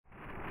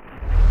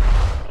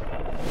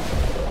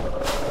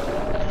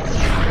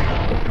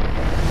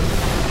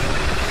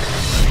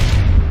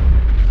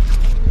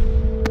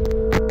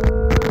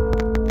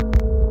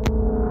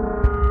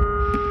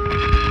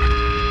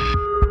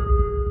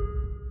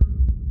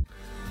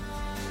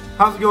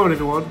How's it going,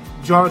 everyone?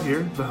 John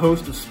here, the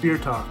host of Spear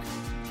Talk.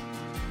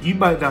 You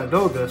might not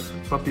know this,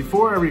 but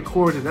before I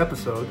record an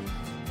episode,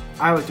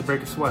 I like to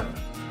break a sweat.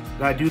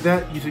 And I do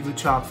that using the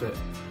Chop Fit.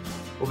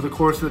 Over the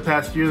course of the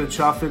past year, the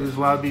Chop Fit has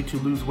allowed me to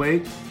lose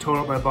weight, tone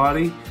up my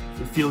body,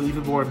 and feel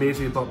even more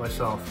amazing about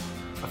myself.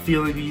 A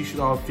feeling that you should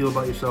all feel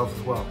about yourselves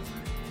as well.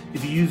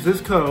 If you use this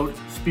code,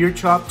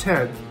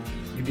 SpearChop10,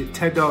 you get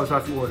 $10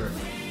 off your order.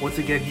 Once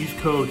again, use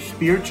code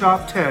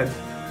SpearChop10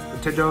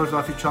 for $10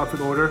 off your Chop Fit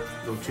order.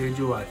 It'll change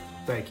your life.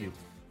 Thank you.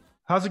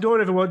 How's it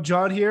going, everyone?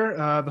 John here,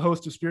 the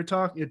host of Spear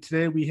Talk. And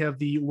today we have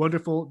the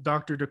wonderful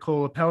Dr.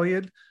 Nicole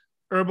Apelian,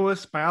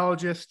 herbalist,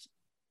 biologist,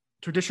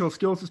 traditional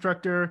skills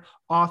instructor,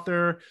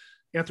 author,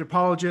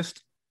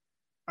 anthropologist,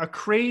 a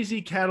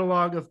crazy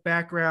catalog of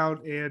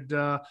background.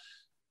 And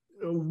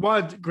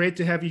one, great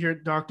to have you here,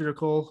 Dr.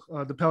 Nicole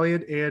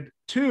Apelian. And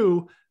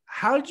two,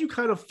 how did you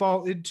kind of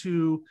fall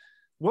into,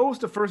 what was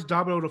the first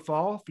domino to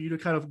fall for you to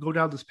kind of go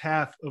down this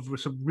path of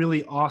some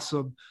really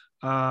awesome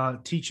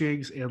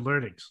teachings and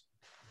learnings?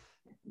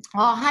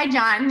 Well, hi,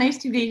 John. Nice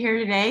to be here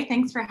today.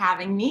 Thanks for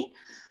having me.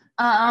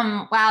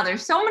 Wow, there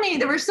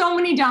were so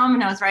many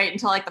dominoes, right?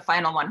 Until like the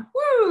final one,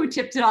 woo,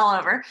 tipped it all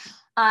over.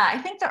 I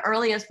think the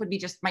earliest would be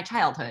just my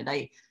childhood.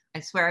 I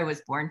swear I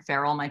was born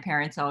feral. My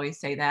parents always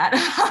say that.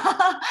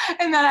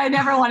 And that I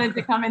never wanted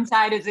to come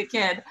inside as a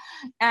kid.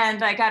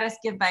 And I got to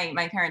give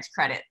my parents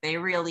credit. They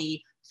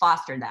really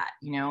fostered that.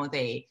 You know,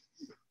 they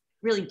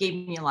really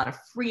gave me a lot of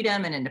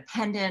freedom and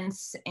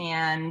independence.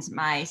 And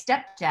my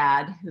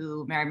stepdad,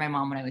 who married my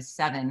mom when I was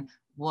 7,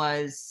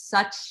 was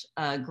such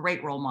a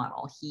great role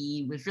model.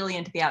 He was really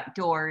into the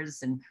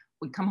outdoors and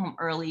would come home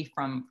early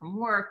from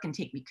work and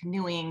take me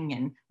canoeing,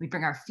 and we'd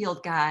bring our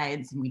field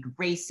guides and we'd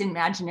race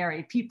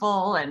imaginary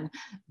people and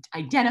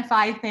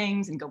identify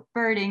things and go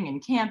birding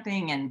and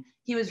camping. And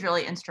he was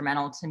really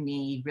instrumental to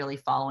me really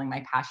following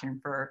my passion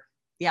for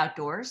the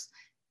outdoors.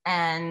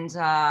 And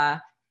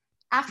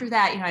after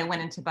that, I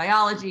went into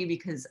biology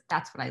because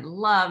that's what I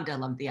loved. I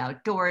loved the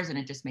outdoors and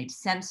it just made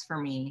sense for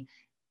me.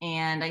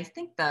 And I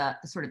think the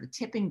sort of the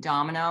tipping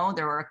domino,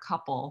 there were a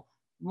couple.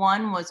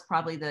 One was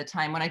probably the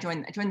time when I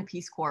joined the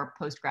Peace Corps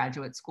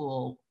postgraduate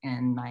school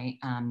in my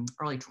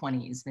early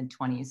 20s, mid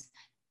 20s,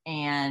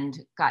 and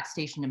got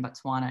stationed in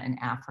Botswana in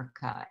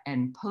Africa.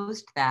 And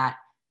post that,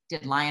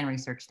 did lion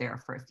research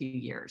there for a few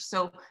years.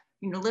 So,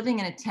 living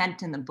in a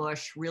tent in the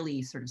bush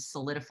really sort of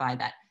solidified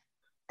that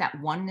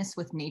oneness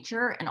with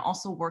nature, and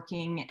also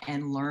working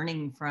and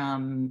learning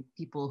from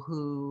people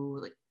who,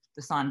 like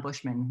the San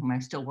Bushmen, whom I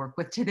still work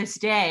with to this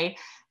day,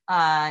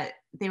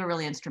 they were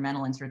really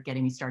instrumental in sort of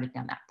getting me started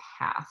down that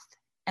path.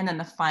 And then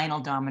the final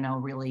domino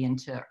really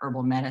into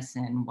herbal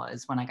medicine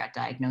was when I got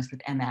diagnosed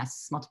with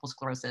MS, multiple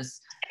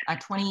sclerosis,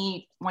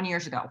 21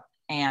 years ago.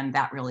 And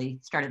that really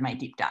started my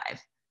deep dive.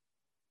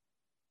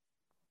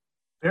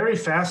 Very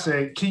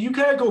fascinating. Can you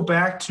kind of go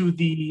back to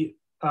the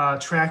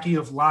tracking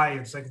of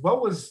lions? Like, what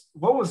was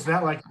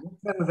that like? What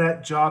kind of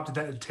that job did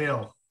that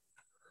entail?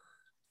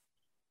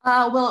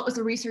 Well, it was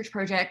a research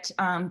project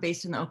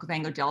based in the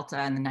Okavango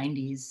Delta in the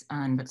 90s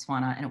in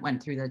Botswana, and it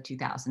went through the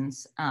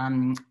 2000s.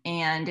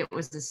 And it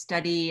was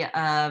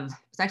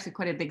actually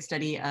quite a big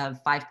study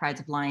of 5 prides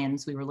of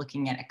lions. We were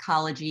looking at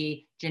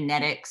ecology,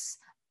 genetics.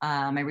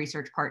 My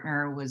research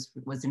partner was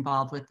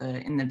involved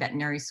in the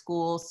veterinary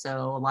school,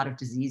 so a lot of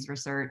disease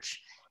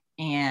research.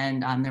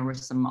 And there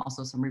was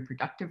also some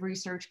reproductive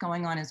research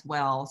going on as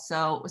well.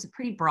 So it was a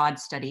pretty broad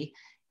study.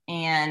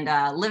 And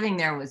living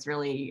there was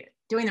really,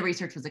 doing the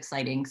research was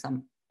exciting.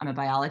 I'm a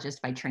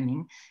biologist by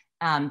training,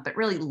 but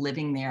really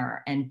living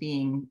there and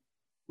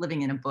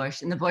living in the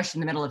bush in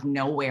the middle of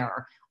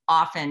nowhere,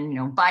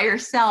 often, by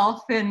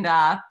yourself. And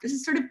this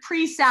is sort of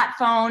pre-sat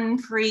phone,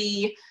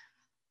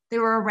 they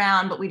were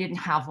around, but we didn't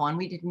have one.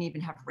 We didn't even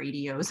have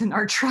radios in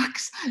our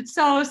trucks.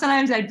 So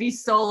sometimes I'd be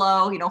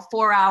solo,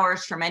 4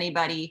 hours from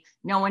anybody,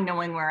 no one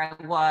knowing where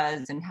I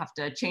was, and have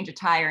to change a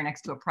tire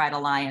next to a pride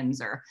of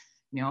lions, or,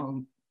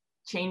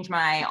 change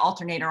my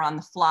alternator on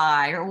the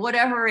fly, or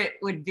whatever it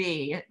would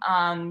be.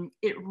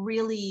 It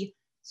really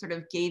sort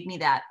of gave me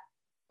that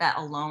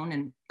alone,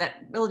 and that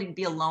ability to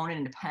be alone and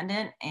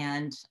independent,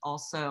 and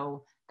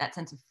also that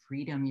sense of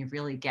freedom you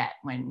really get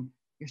when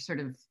you're sort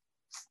of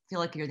feel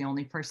like you're the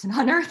only person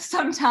on earth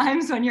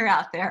sometimes when you're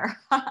out there.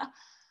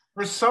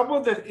 For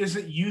someone that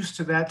isn't used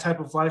to that type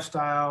of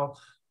lifestyle,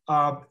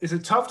 is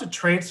it tough to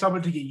train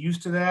someone to get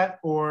used to that?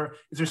 Or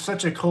is there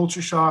such a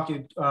culture shock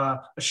and a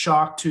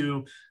shock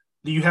to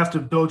that you have to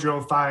build your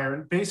own fire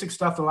and basic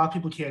stuff that a lot of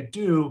people can't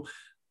do?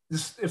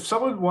 If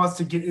someone wants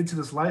to get into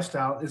this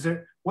lifestyle,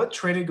 what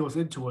training goes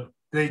into it?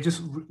 Do they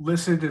just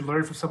listen and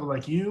learn from someone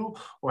like you,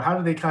 or how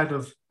do they kind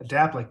of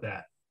adapt like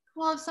that?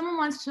 Well, if someone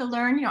wants to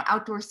learn,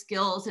 outdoor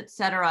skills,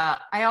 etc.,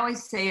 I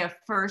always say a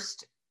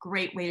first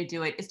great way to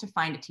do it is to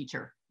find a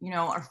teacher,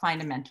 or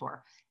find a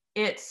mentor.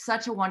 It's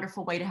such a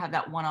wonderful way to have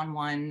that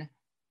one-on-one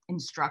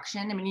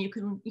instruction. I mean, you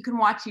can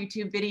watch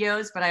YouTube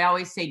videos, but I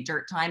always say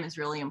dirt time is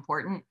really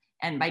important.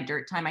 And by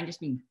dirt time, I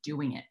just mean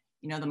doing it.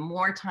 The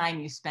more time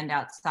you spend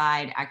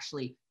outside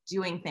actually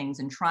doing things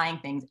and trying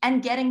things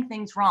and getting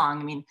things wrong.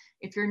 I mean,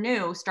 if you're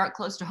new, start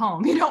close to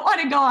home. You don't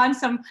want to go on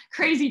some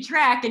crazy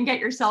track and get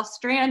yourself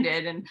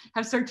stranded and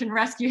have search and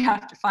rescue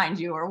have to find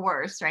you, or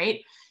worse,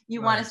 right?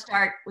 You want to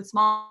start with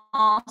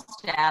small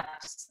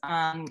steps.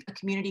 A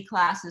community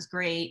class is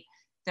great.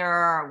 There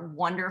are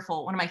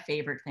wonderful, one of my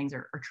favorite things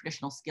are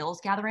traditional skills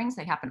gatherings.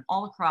 They happen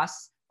all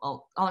across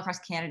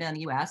Canada and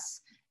the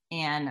US,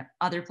 and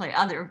other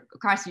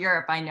across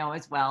Europe, I know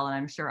as well, and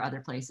I'm sure other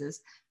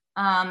places.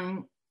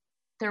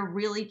 They're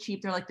really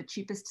cheap. They're like the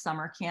cheapest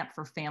summer camp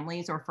for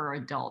families or for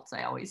adults,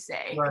 I always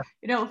say. Right.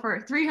 You know, for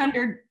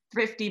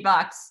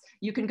 $350,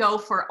 you can go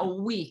for a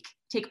week,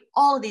 take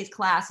all of these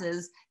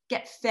classes,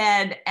 get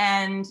fed,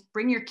 and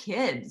bring your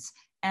kids.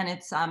 And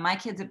it's, my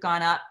kids have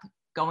gone up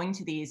going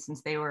to these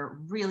since they were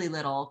really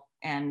little,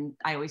 and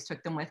I always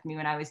took them with me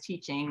when I was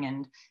teaching.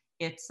 And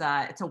it's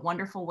a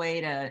wonderful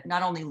way to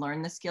not only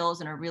learn the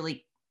skills in a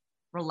really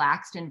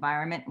relaxed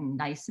environment and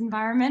nice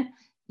environment.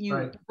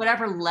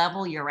 Whatever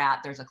level you're at,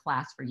 there's a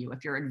class for you.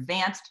 If you're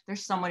advanced,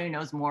 there's someone who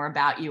knows more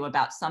about you,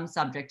 about some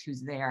subject,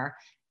 who's there.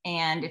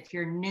 And if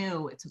you're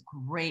new, it's a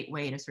great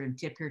way to sort of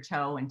dip your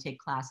toe and take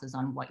classes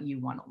on what you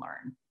want to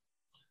learn.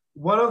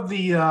 One of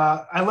the,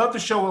 I love the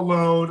show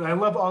Alone. I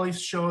love all these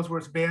shows where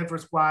it's man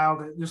versus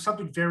wild. There's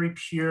something very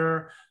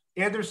pure,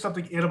 and there's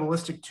something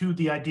animalistic to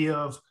the idea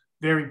of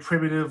very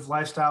primitive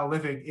lifestyle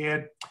living.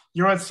 And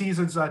you're on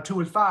seasons 2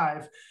 and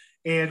 5.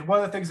 And one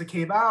of the things that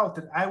came out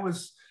that I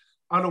was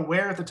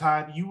unaware at the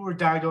time, you were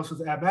diagnosed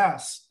with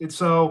MS. And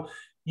so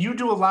you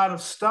do a lot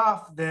of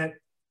stuff that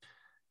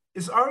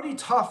is already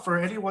tough for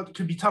anyone. It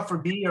could be tough for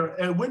me, or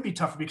it would be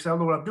tough for me because I don't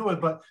know what I'm doing,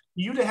 but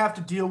you to have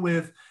to deal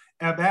with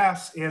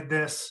MS and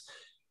this,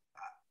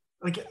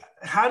 like,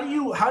 how do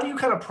you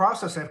kind of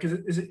process that?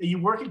 Because are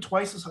you working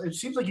twice as hard? It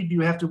seems like you do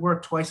have to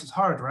work twice as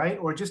hard, right?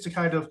 Or just to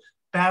kind of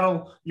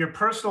battle your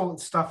personal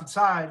stuff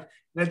inside and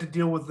then to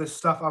deal with this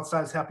stuff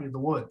outside that's happening in the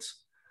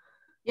woods.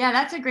 Yeah,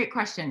 that's a great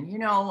question. You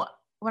know,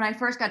 when I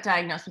first got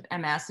diagnosed with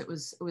MS, it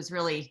was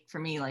really, for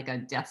me, like a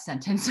death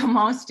sentence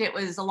almost. It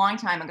was a long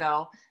time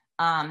ago,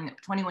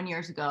 21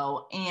 years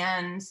ago.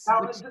 And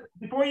now,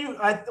 before you,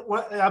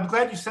 I'm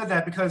glad you said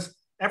that, because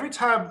every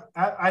time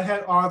I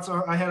had aunts,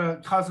 or I had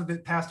a cousin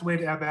that passed away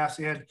to MS,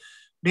 and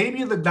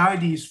maybe in the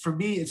 90s, for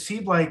me, it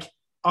seemed like,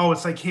 oh,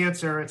 it's like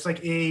cancer, it's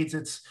like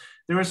AIDS,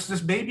 there was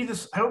this, maybe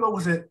this, I don't know,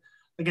 was it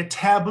like a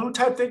taboo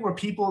type thing where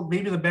people,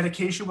 maybe the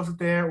medication wasn't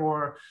there,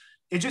 or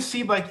it just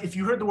seemed like if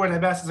you heard the word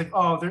MS, it's like,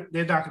 oh,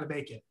 they're not going to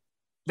make it.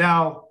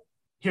 Now,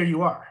 here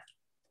you are.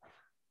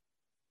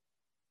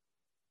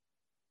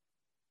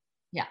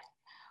 Yeah.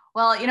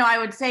 Well, you know, I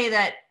would say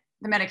that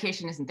the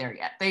medication isn't there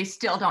yet. They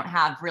still don't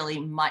have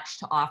really much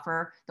to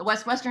offer. The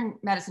Western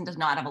medicine does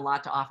not have a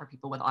lot to offer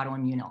people with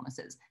autoimmune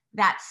illnesses.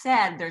 That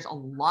said, there's a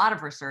lot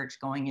of research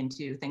going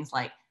into things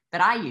like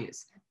that I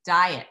use: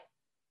 diet,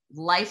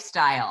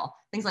 lifestyle,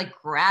 things like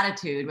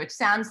gratitude, which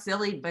sounds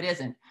silly, but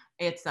isn't.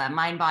 It's a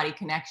mind-body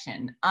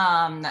connection,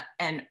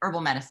 and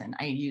herbal medicine.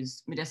 I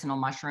use medicinal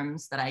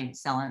mushrooms that I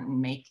sell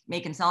and make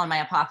and sell in my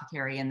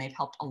apothecary, and they've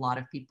helped a lot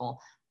of people.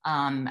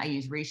 I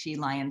use reishi,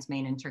 lion's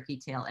mane, and turkey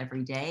tail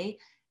every day,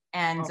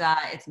 and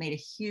it's made a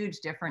huge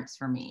difference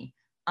for me.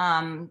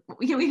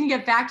 We can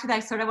get back to that. I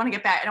sort of want to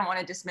get back. I don't want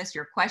to dismiss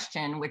your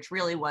question, which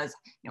really was,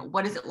 you know,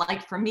 what is it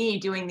like for me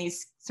doing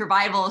these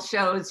survival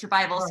shows,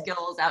 survival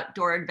skills,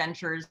 outdoor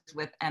adventures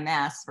with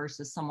MS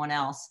versus someone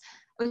else?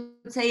 I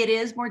would say it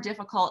is more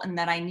difficult in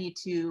that I need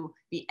to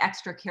be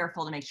extra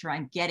careful to make sure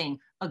I'm getting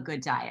a good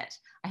diet.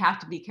 I have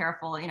to be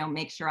careful, you know,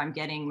 make sure I'm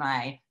getting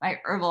my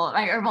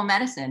herbal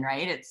medicine,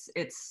 right?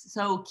 It's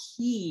so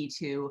key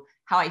to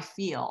how I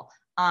feel.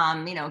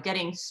 You know,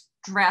 getting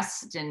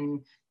stressed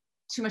and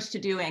too much to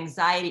do,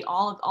 anxiety,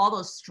 all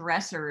those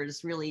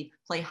stressors really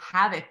play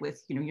havoc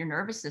with, you know, your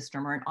nervous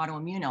system or an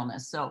autoimmune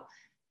illness. So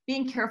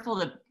being careful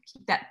to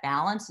keep that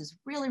balance is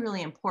really,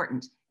 really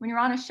important. When you're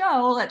on a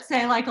show, let's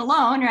say like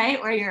Alone, right,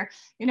 where you're,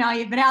 you know,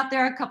 you've been out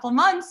there a couple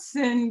months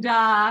and,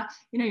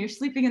 you know, you're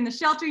sleeping in the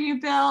shelter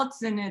you built,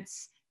 and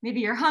it's, maybe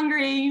you're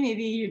hungry,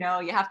 maybe, you know,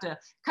 you have to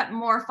cut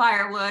more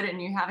firewood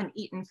and you haven't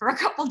eaten for a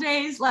couple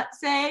days, let's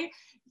say.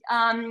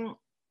 Yeah,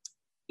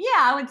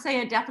 I would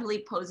say it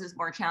definitely poses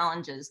more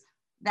challenges.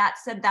 That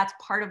said, that's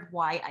part of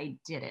why I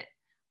did it.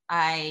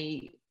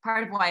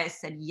 Part of why I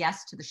said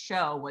yes to the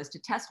show was to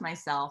test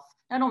myself,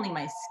 not only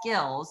my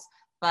skills,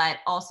 but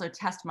also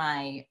test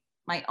my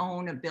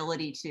own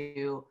ability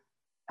to,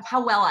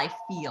 how well I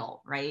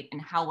feel, right?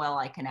 And how well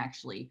I can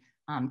actually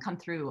come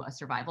through a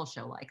survival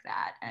show like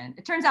that. And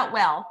it turns out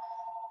well.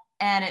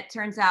 And it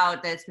turns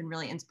out that it's been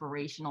really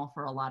inspirational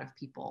for a lot of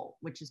people,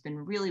 which has been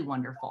really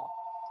wonderful.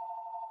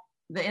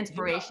 The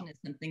inspiration is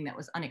something that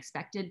was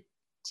unexpected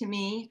to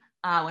me.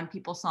 When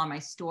people saw my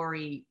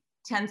story,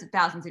 tens of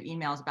thousands of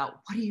emails about,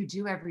 what do you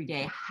do every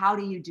day? How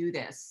do you do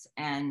this?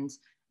 And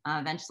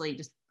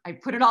eventually I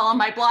put it all on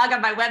my blog,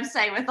 on my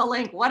website with a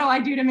link. What do I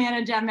do to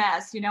manage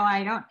MS? You know,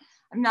 I'm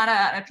not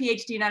a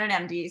PhD, not an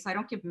MD, so I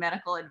don't give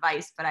medical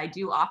advice, but I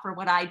do offer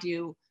what I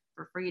do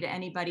for free to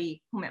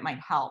anybody whom it might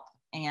help.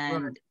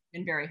 And it's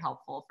been very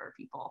helpful for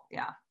people.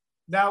 Yeah.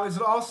 Now, is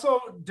it also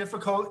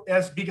difficult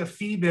as being a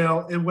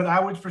female in what I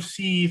would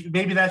perceive?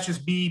 Maybe that's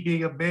just me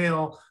being a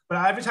male,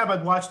 but every time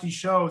I'd watch these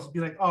shows, it'd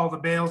be like, oh,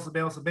 the males, the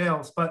males, the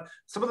males. But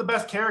some of the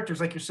best characters,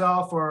 like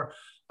yourself or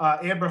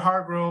Amber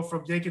Hargrove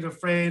from Naked and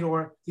Afraid,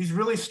 or these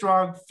really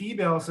strong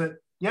females that,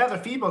 yeah, they're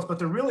females, but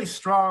they're really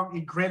strong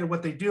and great at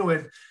what they do.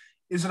 And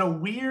is it a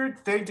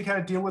weird thing to kind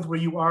of deal with where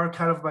you are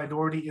kind of a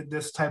minority in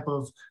this type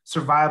of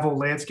survival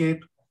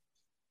landscape?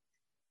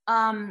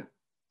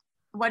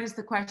 What is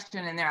the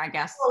question in there, I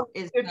guess?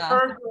 In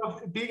terms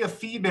of being a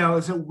female,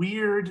 is it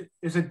weird?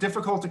 Is it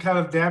difficult to kind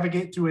of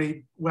navigate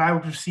through what I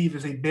would perceive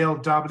as a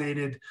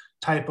male-dominated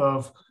type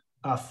of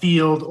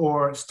field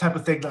or type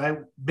of thing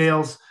that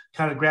males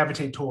kind of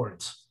gravitate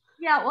towards?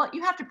 Yeah, well,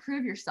 you have to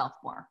prove yourself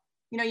more.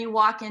 You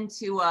walk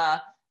into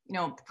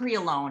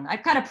pre-Alone.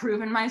 I've kind of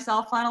proven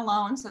myself on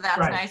Alone, so that's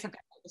right. Nice. I've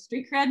got the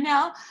street cred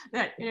now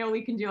that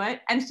we can do it.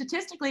 And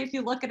statistically, if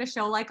you look at a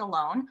show like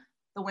Alone,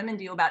 the women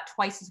do about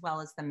twice as well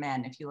as the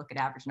men if you look at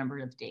average number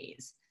of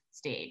days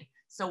stayed.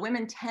 So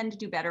women tend to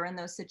do better in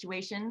those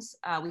situations.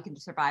 We can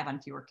survive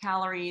on fewer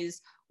calories.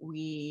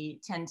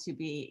 We tend to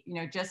be,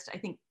 I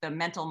think the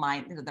mental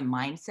the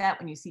mindset,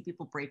 when you see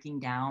people breaking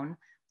down,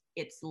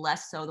 it's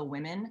less so the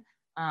women.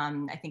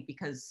 I think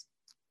because,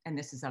 and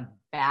this is a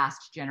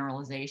vast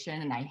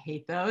generalization and I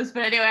hate those,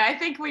 but anyway, I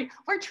think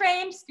we're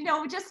trained,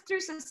 just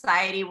through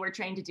society, we're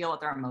trained to deal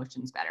with our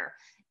emotions better.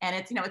 And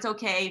it's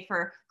okay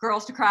for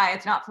girls to cry.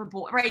 It's not for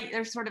boys, right?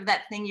 There's sort of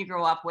that thing you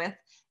grow up with.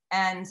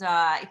 And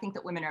I think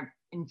that women are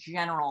in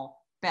general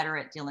better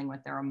at dealing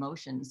with their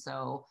emotions.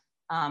 So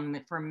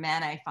for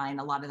men, I find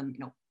a lot of them,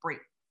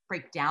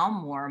 break down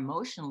more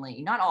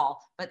emotionally, not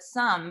all, but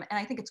some. And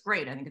I think it's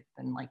great. I think it's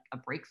been like a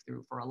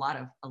breakthrough for a lot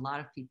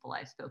of people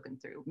I've spoken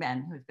through,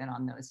 men who've been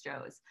on those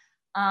shows.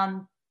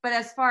 But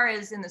as far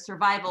as in the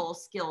survival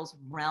skills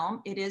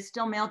realm, it is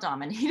still male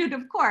dominated,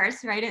 of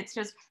course, right? It's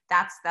just,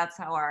 that's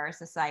how our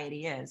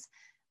society is.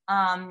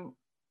 And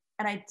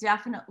I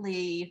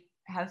definitely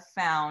have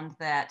found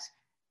that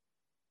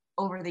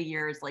over the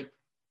years, like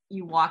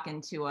you walk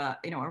into a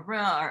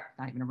room, or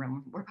not even a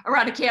room,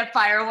 around a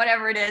campfire or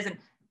whatever it is, and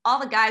all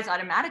the guys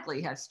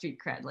automatically have street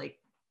cred, like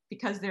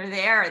because they're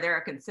there,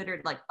 they're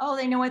considered like, oh,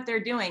 they know what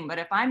they're doing. But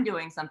if I'm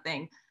doing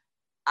something,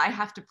 I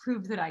have to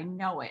prove that I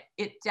know it.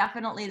 It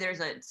definitely,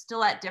 there's still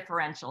that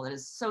differential that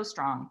is so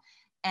strong.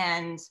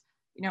 And,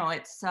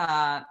 it's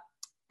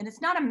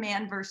not a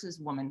man versus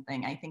woman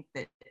thing. I think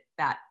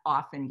that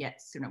often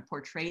gets,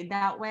 portrayed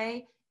that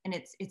way, and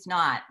it's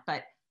not,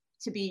 but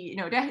to be,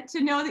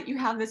 to know that you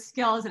have the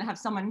skills and have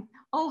someone,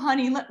 oh,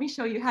 honey, let me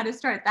show you how to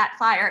start that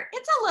fire.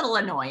 It's a little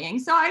annoying.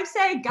 So I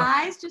say,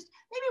 guys, just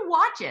maybe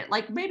watch it.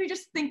 Like maybe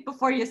just think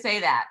before you say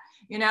that.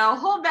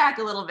 Hold back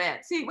a little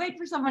bit. See, wait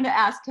for someone to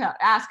ask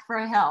for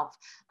help.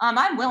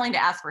 I'm willing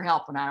to ask for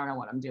help when I don't know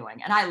what I'm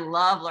doing. And I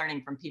love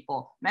learning from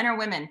people, men or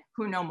women,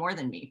 who know more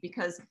than me,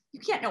 because you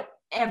can't know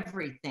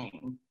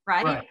everything,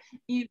 right?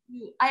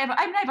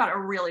 I've got a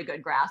really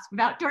good grasp of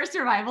outdoor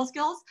survival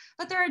skills,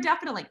 but there are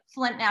definitely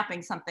flint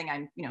knapping, something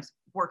I'm,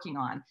 working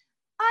on.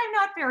 I'm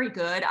not very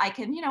good. I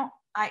can,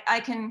 I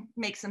can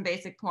make some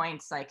basic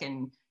points. I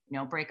can,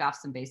 break off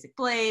some basic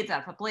blades, I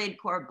have a blade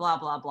cord, blah,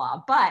 blah,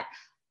 blah. But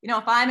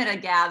if I'm at a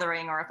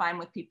gathering or if I'm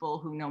with people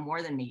who know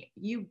more than me,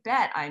 you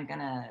bet I'm going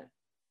to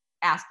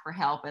ask for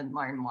help and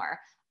learn more.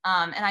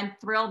 And I'm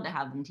thrilled to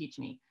have them teach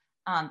me.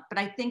 But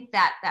I think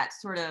that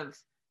sort of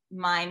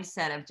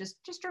mindset of just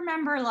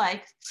remember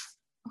like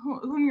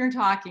whom you're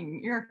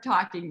talking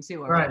to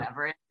or right.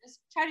 Whatever. And just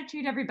try to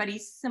treat everybody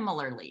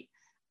similarly.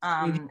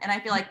 And I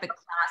feel like the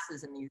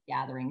classes in these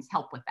gatherings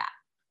help with that.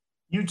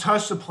 You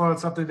touched upon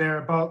something there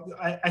about,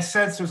 I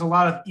sense there's a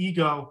lot of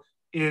ego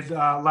in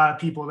a lot of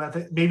people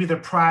that maybe their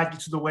pride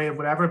gets in the way of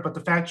whatever, but the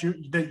fact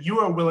that you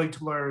are willing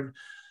to learn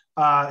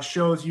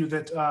shows you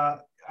that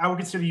I would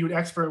consider you an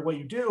expert at what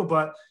you do,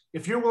 but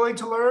if you're willing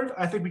to learn,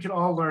 I think we can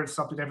all learn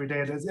something every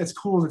day. And it's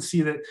cool to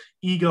see that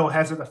ego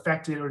hasn't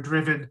affected or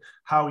driven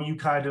how you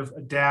kind of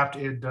adapt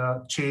and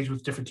change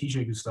with different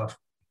teaching and stuff.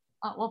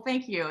 Well,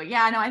 thank you.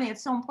 Yeah, no, I think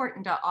it's so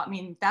important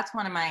that's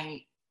one of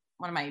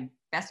my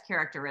best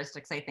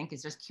characteristics, I think,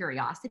 is just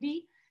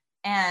curiosity.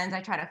 And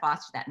I try to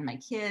foster that in my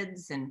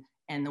kids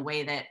and the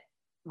way that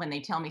when they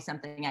tell me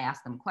something, I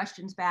ask them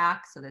questions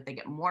back so that they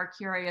get more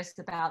curious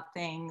about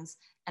things.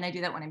 And I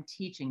do that when I'm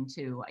teaching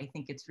too. I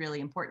think it's really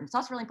important. It's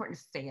also really important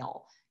to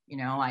fail.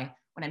 When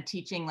I'm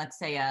teaching, let's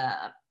say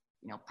a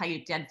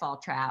Paiute deadfall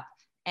trap,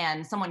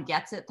 and someone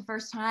gets it the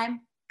first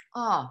time,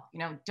 oh,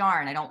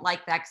 darn, I don't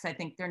like that because I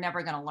think they're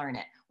never going to learn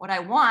it. What I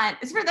want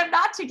is for them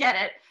not to get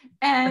it,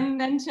 and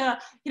then to,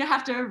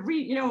 have to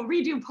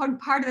redo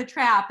part of the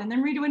trap and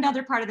then redo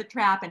another part of the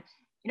trap. And,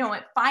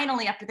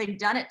 finally, after they've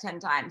done it 10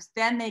 times,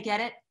 then they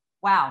get it.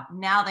 Wow,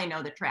 now they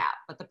know the trap.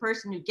 But the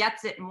person who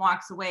gets it and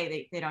walks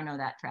away, they don't know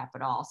that trap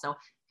at all. So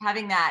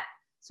having that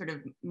sort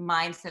of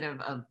mindset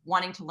of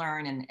wanting to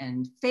learn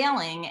and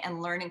failing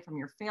and learning from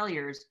your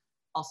failures,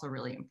 also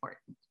really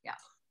important. Yeah.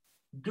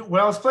 When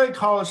I was playing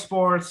college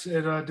sports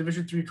in a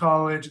Division III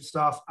college and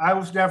stuff, I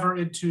was never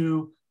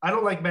into I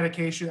don't like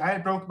medication. I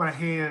had broke my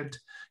hand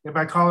and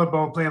my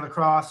collarbone playing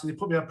lacrosse, and they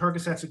put me on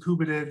Percocets and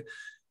Coumadin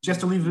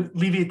just to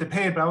alleviate the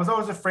pain. But I was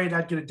always afraid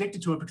I'd get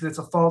addicted to it because it's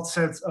a false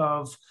sense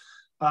of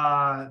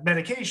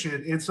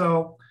medication. And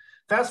so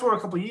fast forward a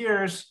couple of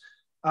years,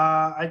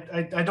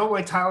 I don't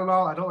like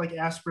Tylenol. I don't like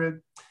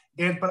aspirin.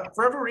 But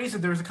for whatever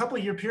reason, there was a couple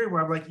of year period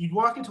where I'm like, you'd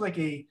walk into like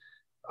a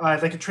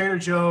Trader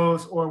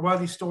Joe's or one of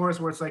these stores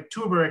where it's like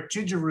turmeric,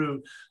 ginger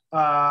root,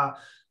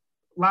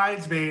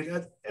 lion's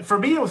mane. For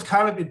me, it was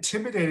kind of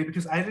intimidating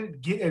because I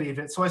didn't get any of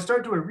it. So I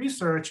started doing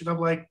research, and I'm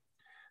like,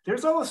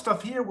 there's all this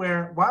stuff here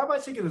where why am I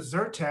taking a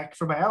Zyrtec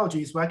for my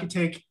allergies when I could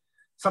take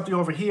something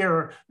over here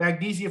or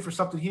magnesium for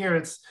something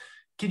here?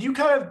 Can you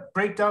kind of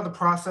break down the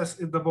process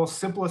in the most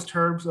simplest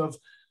terms of,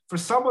 for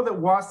someone that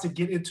wants to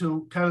get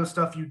into kind of the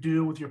stuff you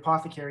do with your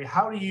apothecary,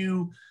 how do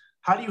you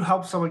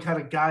help someone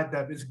kind of guide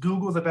them? Is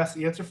Google the best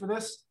answer for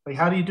this? Like,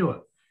 how do you do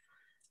it?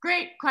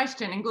 Great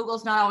question. And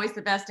Google's not always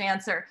the best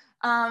answer.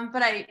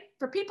 But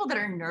for people that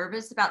are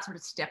nervous about sort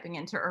of stepping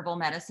into herbal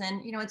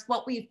medicine, it's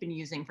what we've been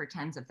using for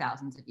tens of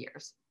thousands of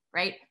years,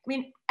 right? I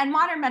mean, and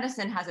modern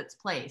medicine has its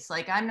place.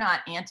 Like, I'm not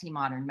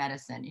anti-modern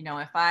medicine.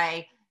 If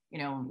I,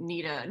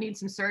 need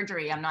some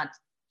surgery, I'm not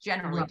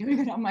generally doing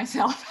it on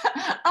myself.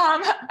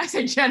 I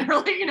say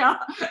generally, you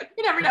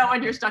never know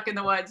when you're stuck in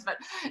the woods, but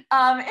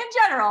in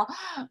general,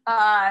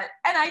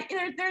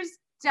 there's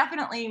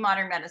definitely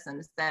modern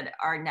medicines that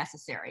are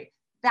necessary.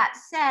 That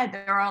said,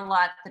 there are a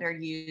lot that are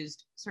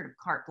used sort of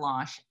carte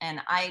blanche, and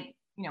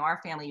our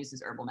family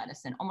uses herbal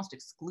medicine almost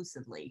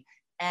exclusively,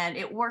 and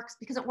it works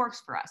because it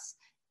works for us.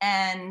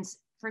 And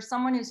for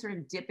someone who's sort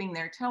of dipping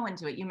their toe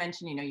into it, you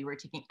mentioned, you were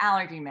taking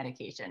allergy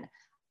medication.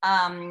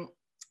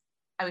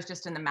 I was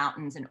just in the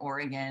mountains in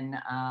Oregon,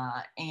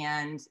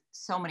 and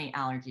so many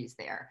allergies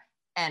there.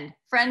 And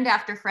friend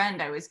after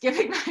friend, I was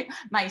giving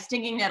my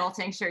stinging nettle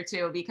tincture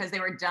to because they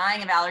were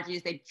dying of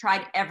allergies. They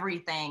tried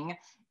everything,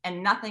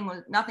 and nothing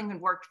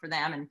had worked for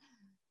them. And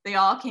they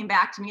all came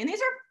back to me. And these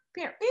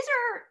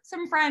are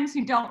some friends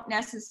who don't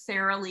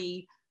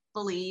necessarily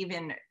believe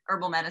in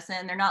herbal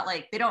medicine. They're not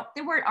like,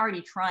 they weren't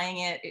already trying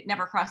it. It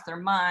never crossed their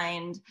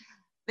mind.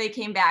 They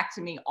came back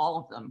to me, all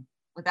of them,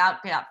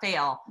 without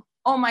fail.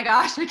 Oh my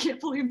gosh, I can't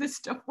believe this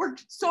stuff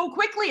worked so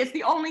quickly. It's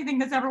the only thing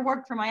that's ever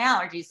worked for my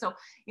allergies. So,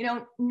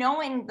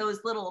 knowing those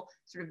little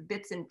sort of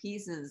bits and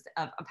pieces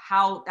of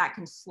how that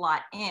can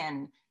slot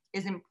in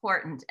is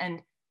important.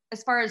 And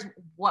as far as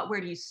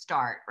where do you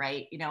start,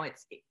 right?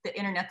 The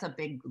internet's a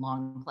big,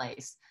 long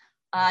place.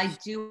 I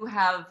do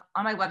have,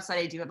 on my website,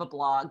 I do have a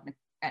blog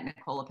at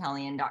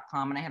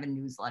NicoleApelian.com, and I have a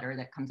newsletter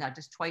that comes out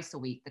just twice a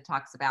week that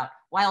talks about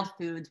wild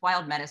foods,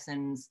 wild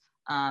medicines,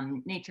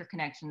 nature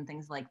connection,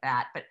 things like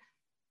that. But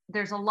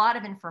there's a lot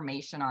of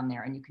information on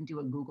there, and you can do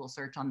a Google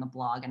search on the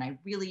blog. And I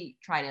really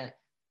try to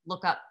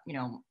look up,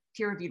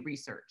 peer-reviewed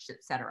research,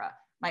 et cetera.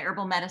 My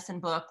herbal medicine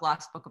book,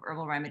 Lost Book of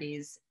Herbal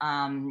Remedies,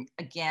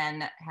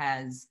 again,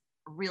 has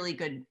really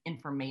good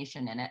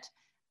information in it.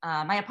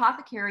 My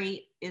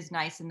apothecary is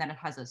nice in that it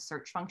has a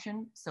search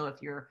function. So if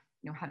you're,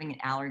 having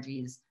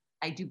allergies,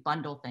 I do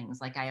bundle things.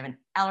 Like I have an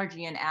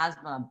allergy and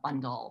asthma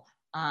bundle,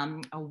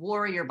 a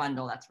warrior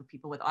bundle. That's for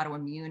people with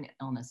autoimmune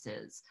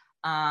illnesses.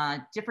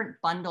 Different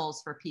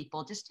bundles for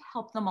people just to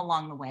help them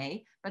along the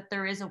way. But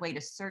there is a way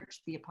to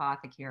search the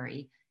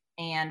apothecary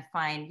and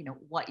find,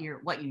 what you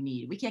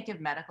need. We can't give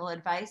medical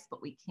advice,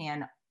 but we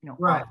can,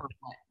 offer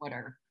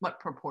what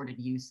purported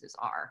uses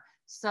are.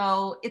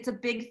 So it's a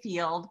big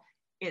field.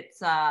 It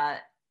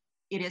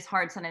is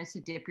hard sometimes to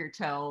dip your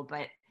toe,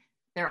 but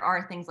there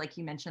are things like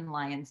you mentioned,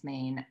 lion's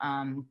mane.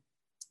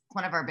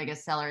 One of our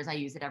biggest sellers. I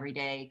use it every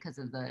day because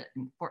of the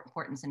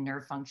importance in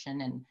nerve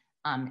function,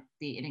 and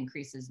it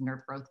increases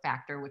nerve growth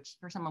factor, which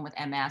for someone with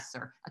MS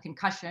or a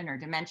concussion or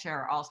dementia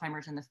or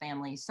Alzheimer's in the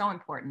family is so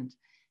important.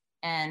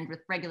 And with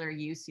regular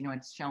use,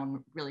 it's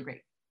shown really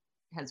great,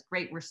 has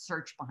great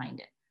research behind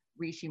it.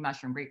 Reishi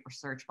mushroom, great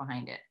research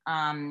behind it.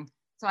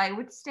 So I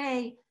would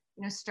say,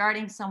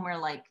 starting somewhere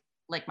like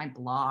my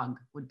blog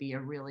would be a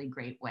really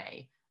great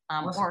way.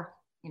 Awesome. Or,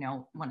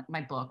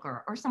 my book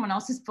or someone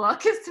else's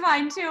book is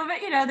fine too. But,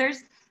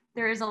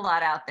 there is a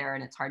lot out there,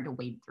 and it's hard to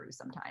wade through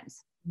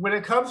sometimes. When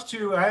it comes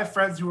to, I have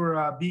friends who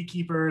are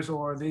beekeepers,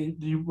 or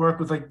they work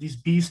with like these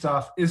bee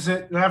stuff.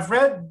 And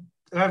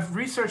I've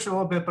researched a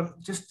little bit, but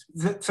just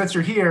since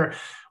you're here,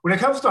 when it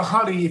comes to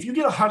honey, if you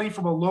get a honey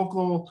from a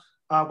local,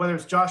 whether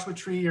it's Joshua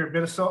Tree or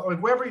Minnesota, or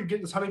wherever you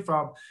get this honey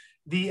from,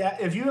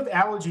 if you have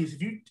allergies,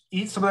 if you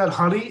eat some of that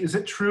honey, is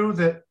it true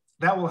that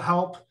will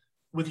help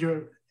with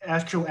your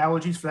actual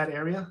allergies for that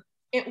area?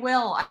 It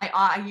will.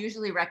 I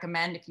usually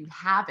recommend, if you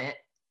have it,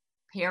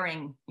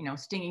 pairing,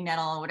 stinging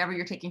nettle, whatever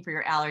you're taking for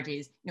your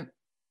allergies,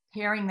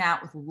 pairing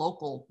that with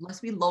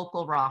must be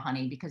local raw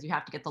honey, because you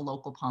have to get the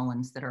local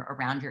pollens that are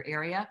around your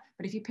area.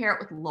 But if you pair it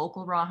with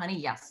local raw honey,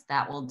 yes,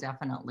 that will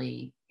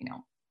definitely,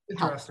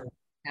 help.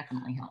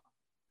 Definitely help.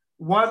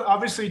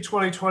 Obviously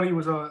 2020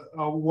 was a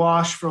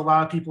wash for a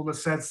lot of people in the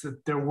sense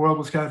that their world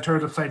was kind of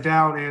turned upside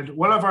down. And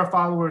one of our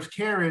followers,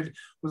 Karen,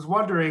 was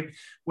wondering,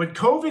 when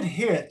COVID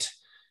hit,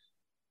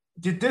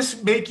 did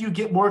this make you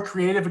get more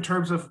creative in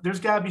terms of there's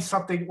got to be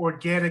something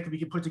organic we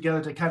can put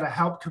together to kind of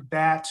help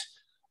combat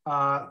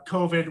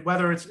COVID,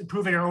 whether it's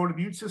improving our own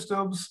immune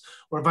systems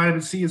or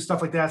vitamin C and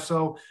stuff like that.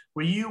 So,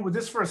 when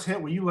this first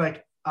hit, were you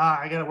like,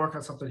 I got to work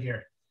on something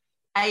here?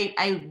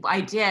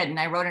 I did, and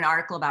I wrote an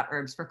article about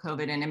herbs for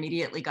COVID, and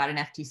immediately got an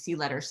FTC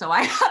letter. So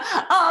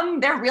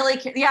they're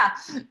really, yeah.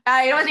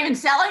 I wasn't even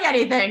selling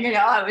anything.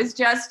 I was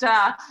just,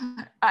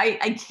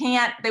 I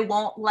can't. They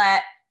won't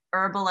let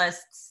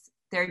herbalists.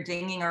 They're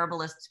dinging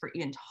herbalists for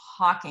even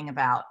talking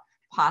about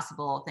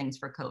possible things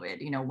for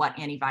COVID. What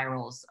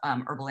antivirals,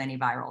 herbal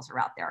antivirals are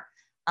out there.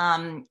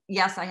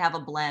 Yes, I have a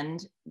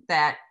blend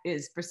that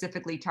is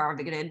specifically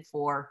targeted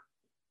for,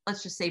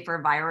 let's just say,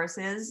 for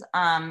viruses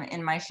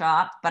in my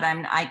shop, but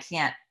I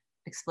can't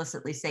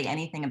explicitly say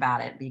anything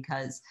about it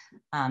because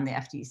the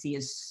FTC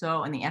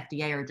and the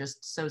FDA are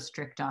just so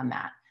strict on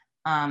that.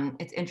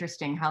 It's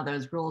interesting how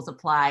those rules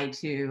apply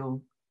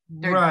to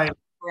their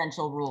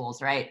differential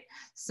rules, right?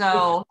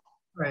 So,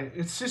 right.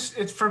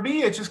 It's for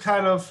me, it's just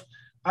kind of,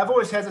 I've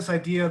always had this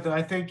idea that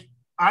I think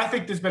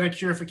there's been a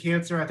cure for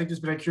cancer. I think there's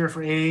been a cure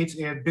for AIDS,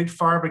 and big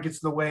pharma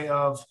gets in the way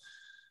of,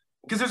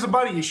 because there's a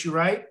money issue,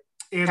 right?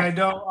 And I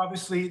know,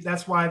 obviously,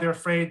 that's why they're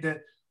afraid that,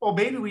 oh,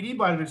 maybe we need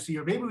vitamin C,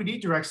 or maybe we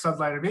need direct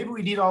sunlight, or maybe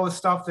we need all this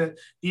stuff that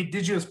the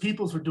indigenous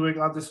peoples were doing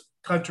on this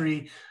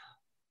country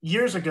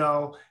years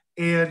ago.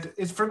 And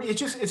it's, for me,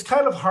 it's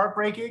kind of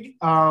heartbreaking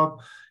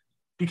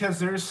because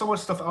there is so much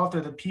stuff out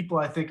there that people,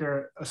 I think,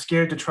 are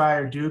scared to try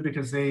or do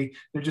because they're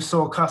just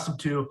so accustomed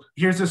to,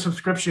 here's a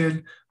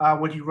subscription.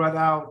 When you run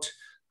out,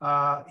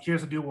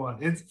 here's a new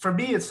one. For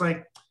me, it's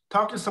like,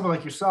 talk to someone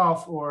like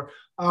yourself, or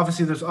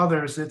obviously there's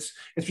others. It's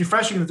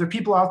refreshing that there are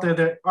people out there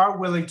that are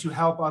willing to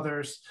help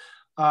others.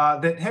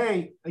 That,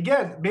 hey,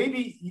 again,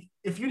 maybe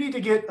if you need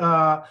to get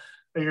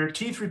your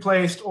teeth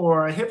replaced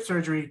or a hip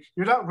surgery,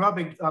 you're not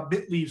rubbing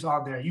mint leaves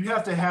on there. You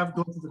have to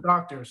go to the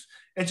doctors.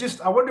 It's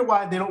just, I wonder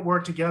why they don't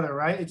work together,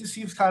 right? It just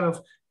seems kind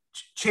of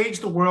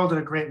change the world in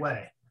a great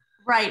way.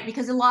 Right,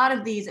 because a lot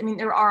of these,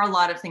 there are a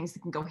lot of things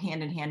that can go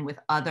hand in hand with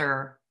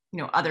other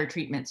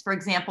treatments. For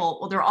example,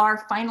 well, there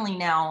are finally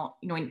now,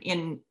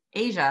 in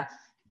Asia,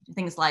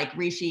 things like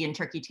reishi and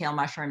turkey tail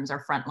mushrooms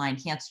are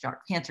frontline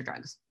cancer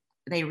drugs.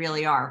 They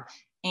really are.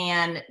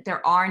 And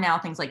there are now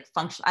things like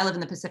I live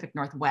in the Pacific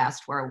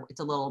Northwest, where it's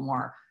a little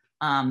more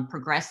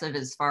progressive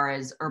as far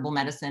as herbal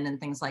medicine and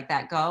things like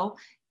that go.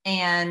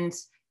 And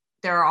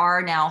there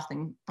are now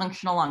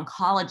functional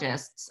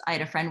oncologists. I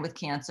had a friend with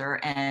cancer,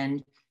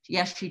 and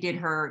yes, she did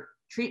her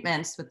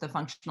treatments with the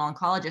functional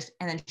oncologist,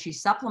 and then she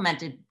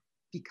supplemented,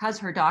 because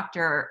her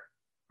doctor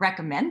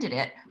recommended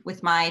it,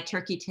 with my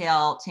turkey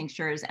tail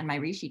tinctures and my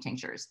reishi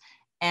tinctures,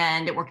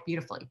 and it worked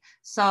beautifully.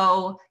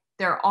 So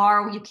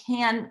you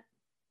can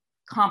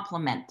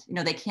complement,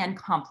 they can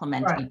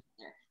complement each other.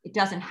 It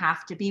doesn't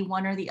have to be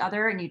one or the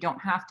other, and you don't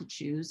have to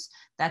choose.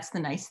 That's the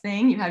nice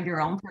thing. You have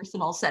your own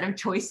personal set of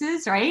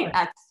choices, right?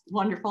 That's a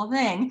wonderful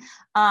thing.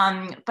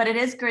 But it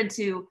is good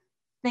to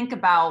think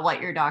about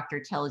what your doctor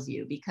tells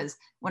you, because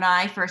when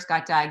I first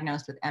got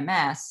diagnosed with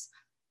MS,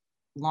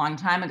 long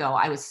time ago,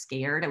 I was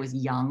scared. I was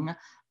young.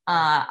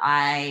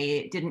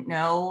 I didn't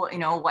know,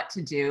 what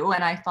to do.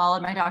 And I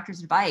followed my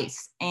doctor's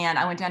advice, and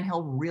I went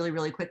downhill really,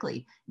 really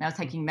quickly. And I was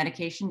taking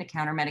medication to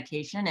counter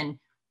medication. And,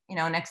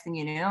 next thing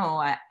you know,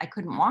 I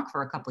couldn't walk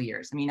for a couple of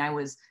years. I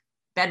was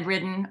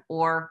bedridden,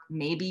 or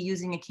maybe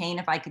using a cane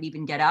if I could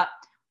even get up,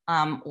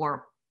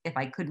 or if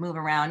I could move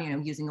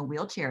around, using a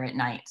wheelchair at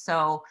night.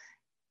 So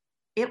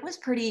it was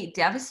pretty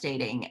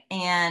devastating.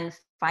 And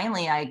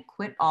finally, I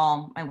quit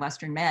all my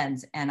Western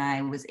meds, and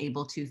I was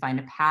able to find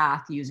a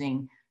path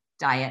using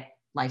diet,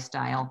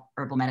 lifestyle,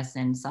 herbal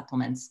medicine,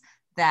 supplements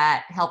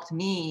that helped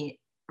me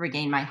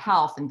regain my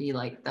health and be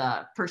like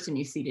the person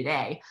you see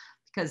today,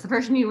 because the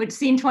person you would have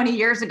seen 20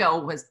 years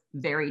ago was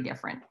very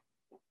different.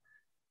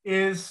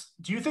 Do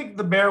you think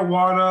the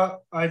marijuana,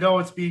 I know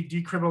it's being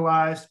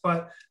decriminalized,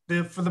 but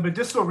for the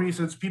medicinal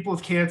reasons, people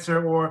with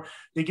cancer, or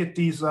they get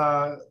these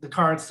the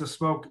cards to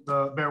smoke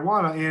the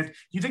marijuana, and do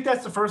you think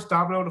that's the first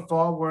domino to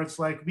fall, where it's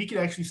like we can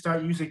actually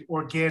start using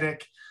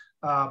organic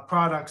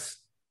products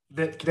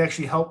that can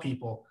actually help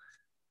people?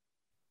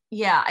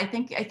 Yeah, I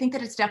think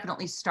that it's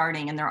definitely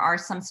starting, and there are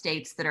some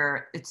states that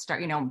are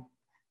starting.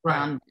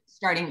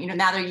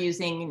 Now they're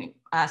using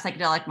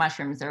psychedelic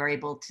mushrooms. They're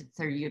able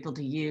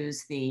to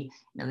use the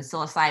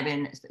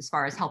psilocybin as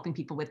far as helping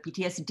people with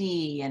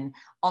PTSD and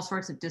all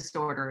sorts of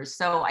disorders.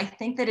 So I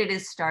think that it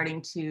is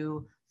starting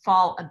to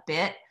fall a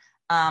bit.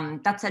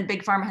 That said,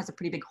 big pharma has a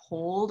pretty big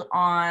hold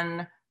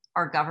on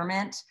our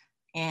government,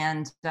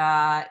 and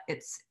I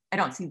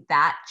don't see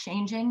that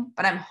changing.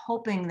 But I'm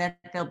hoping that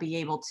they'll be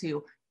able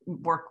to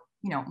work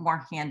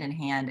more hand in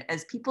hand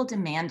as people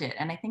demand it.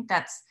 And I think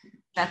that's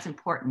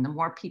important. The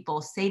more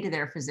people say to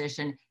their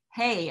physician,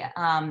 hey,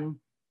 I'm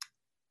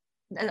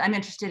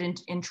interested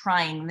in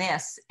trying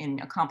this in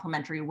a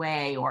complementary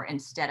way, or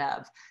instead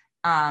of,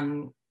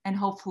 and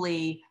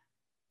hopefully,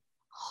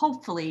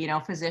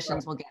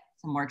 physicians will get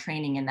some more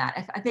training in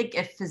that. I think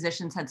if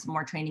physicians had some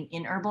more training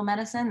in herbal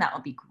medicine, that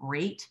would be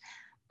great.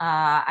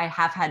 I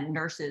have had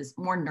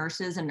more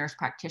nurses and nurse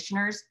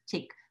practitioners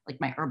take like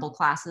my herbal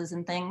classes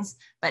and things,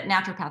 but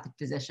naturopathic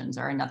physicians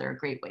are another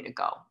great way to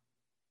go.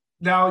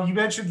 Now, you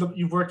mentioned that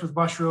you've worked with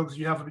mushrooms,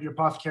 you have them in your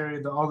apothecary,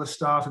 and all this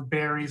stuff, and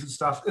berries and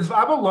stuff. If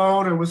I'm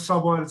alone or with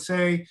someone, and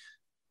say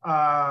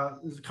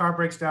the car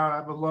breaks down,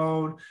 I'm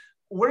alone,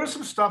 what are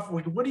some stuff,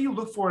 like, what do you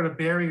look for in a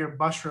berry or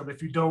mushroom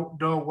if you don't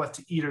know what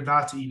to eat or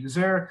not to eat? Is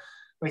there,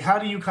 like, how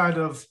do you kind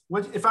of,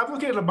 if I'm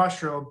looking at a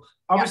mushroom,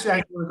 obviously I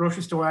go to the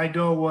grocery store, I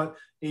know what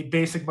a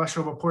basic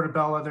mushroom or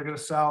portobello they're going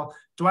to sell.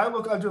 Do I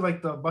look under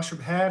like the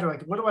mushroom head, or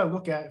like, what do I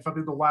look at if I'm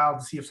in the wild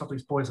to see if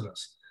something's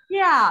poisonous?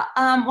 Yeah,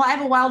 well, I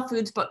have a wild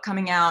foods book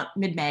coming out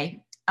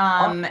mid-May,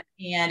 and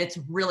it's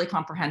really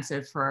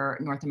comprehensive for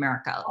North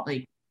America,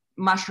 like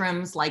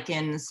mushrooms,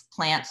 lichens,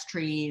 plants,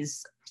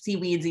 trees,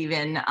 seaweeds,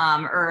 even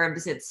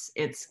herbs. It's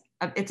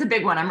a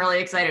big one. I'm really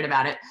excited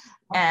about it.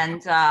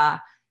 And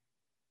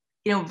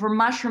for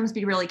mushrooms,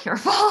 be really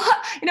careful.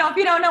 If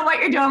you don't know what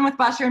you're doing with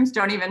mushrooms,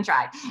 don't even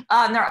try.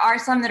 There are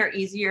some that are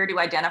easier to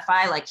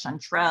identify, like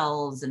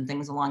chanterelles and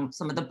things along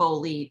some of the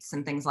boletes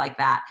and things like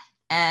that.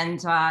 And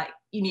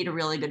you need a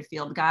really good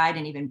field guide,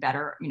 and even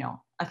better,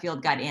 a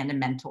field guide and a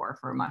mentor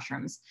for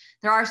mushrooms.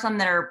 There are some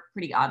that are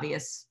pretty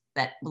obvious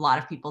that a lot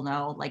of people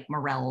know, like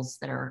morels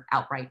that are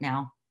out right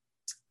now.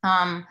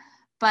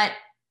 But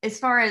as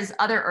far as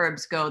other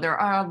herbs go, there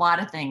are a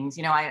lot of things.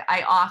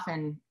 I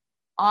often,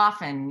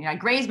 I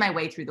graze my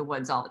way through the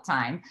woods all the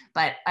time,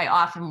 but I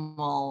often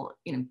will,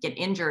 get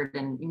injured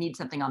and need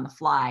something on the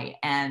fly.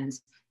 And,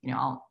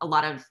 a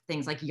lot of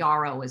things like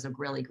yarrow is a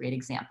really great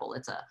example.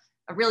 It's a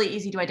really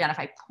easy to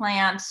identify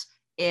plant.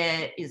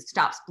 It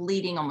stops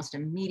bleeding almost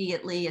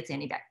immediately. It's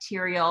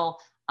antibacterial.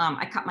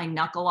 I cut my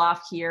knuckle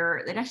off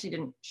here. They actually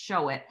didn't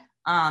show it,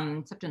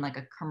 except in like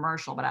a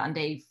commercial, but on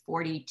day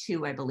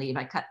 42, I believe,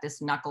 I cut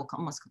this knuckle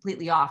almost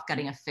completely off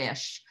gutting a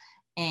fish,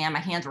 and my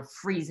hands were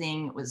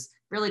freezing. It was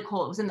really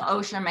cold. It was in the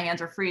ocean. My hands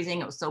were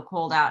freezing. It was so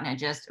cold out, and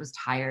I was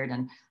tired,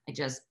 and I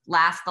just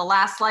the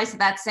last slice of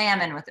that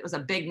salmon it was a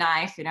big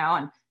knife,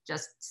 and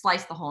just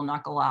sliced the whole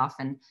knuckle off.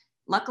 And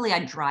luckily,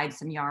 I dried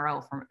some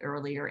yarrow from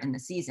earlier in the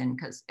season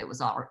because it was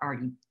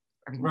already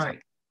everything was already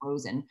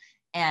frozen,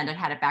 and I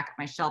had it back at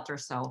my shelter.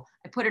 So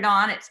I put it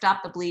on. It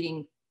stopped the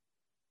bleeding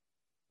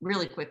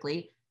really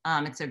quickly.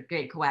 It's a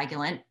great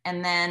coagulant.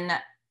 And then,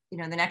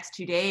 the next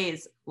 2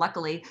 days,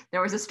 luckily,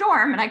 there was a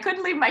storm, and I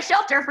couldn't leave my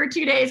shelter for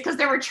 2 days because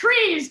there were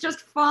trees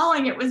just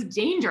falling. It was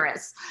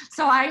dangerous.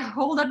 So I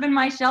holed up in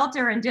my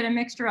shelter and did a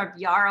mixture of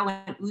yarrow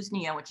and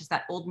usnea, which is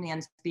that old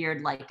man's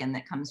beard lichen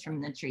that comes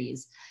from the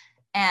trees,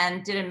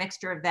 and did a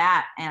mixture of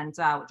that, and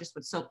just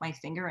would soak my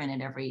finger in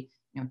it every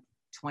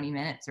 20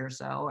 minutes or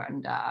so,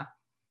 and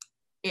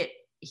it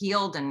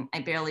healed, and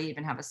I barely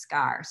even have a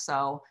scar.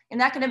 So,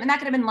 and that could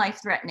have been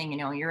life-threatening.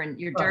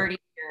 You're dirty,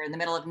 you're in the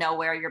middle of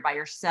nowhere, you're by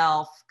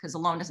yourself, because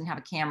Alone doesn't have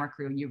a camera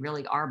crew. You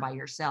really are by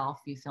yourself.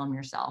 You film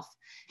yourself,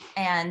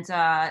 and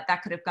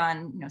that could have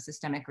gone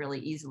systemic really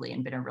easily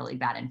and been a really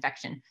bad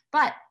infection.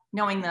 But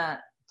knowing the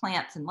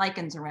plants and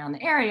lichens around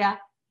the area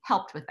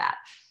helped with that.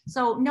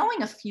 So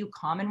knowing a few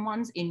common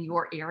ones in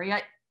your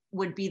area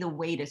would be the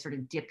way to sort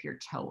of dip your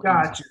toe in.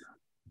 Gotcha.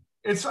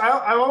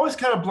 I'm always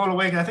kind of blown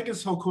away. I think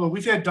it's so cool.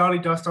 We've had Donnie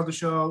Dust on the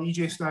show,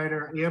 EJ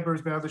Snyder,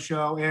 Amber's been on the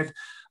show, and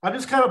I'm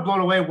just kind of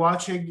blown away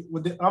watching,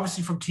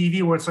 obviously from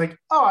TV, where it's like,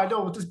 oh, I know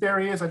what this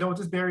berry is. I know what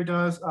this berry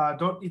does.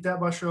 Don't eat that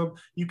mushroom.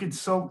 You can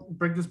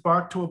bring this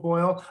bark to a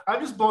boil.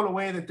 I'm just blown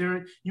away that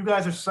you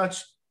guys are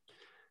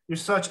you're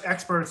such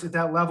experts at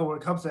that level when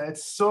it comes to that.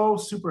 It's so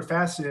super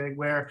fascinating,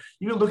 where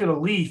you can look at a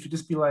leaf and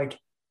just be like,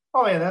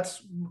 oh yeah,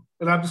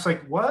 and I'm just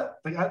like, what?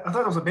 Like, I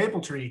thought it was a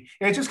maple tree.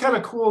 And it's just kind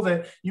of cool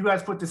that you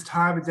guys put this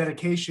time and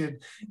dedication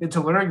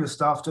into learning this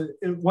stuff.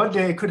 One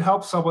day it could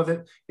help someone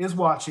that is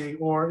watching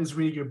or is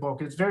reading your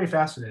book. It's very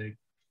fascinating.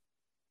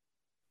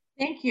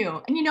 Thank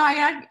you. And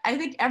I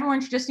think everyone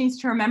just needs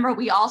to remember,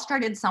 we all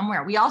started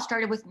somewhere. We all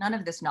started with none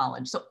of this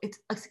knowledge. So it's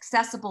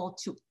accessible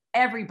to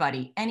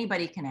everybody.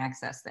 Anybody can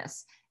access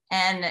this.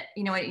 And,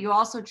 you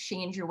also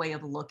change your way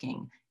of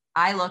looking.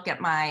 I look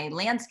at my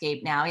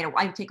landscape now,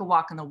 I take a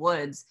walk in the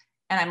woods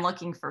and I'm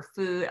looking for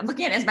food. I'm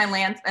looking at it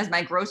as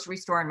my grocery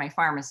store and my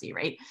pharmacy,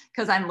 right?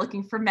 Because I'm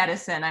looking for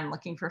medicine, I'm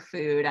looking for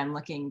food,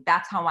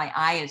 that's how my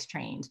eye is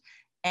trained.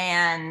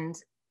 And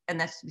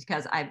that's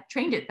because I've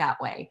trained it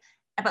that way.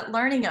 But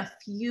learning a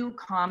few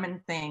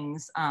common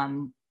things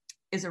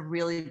is a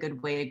really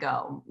good way to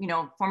go.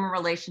 Form a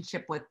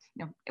relationship with,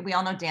 we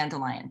all know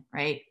dandelion,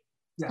 right?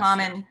 Yes.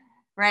 Common.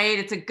 Right?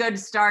 It's a good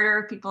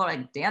starter. People are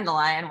like,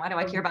 dandelion, why do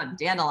I care about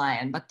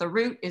dandelion? But the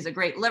root is a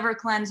great liver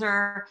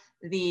cleanser.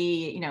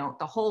 The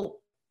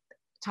whole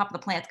top of the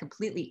plant's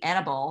completely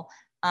edible.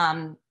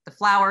 The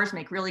flowers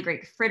make really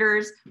great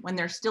fritters. When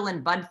they're still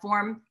in bud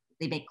form,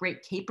 they make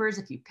great capers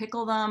if you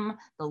pickle them.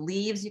 The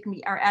leaves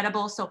are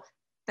edible. So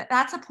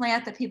that's a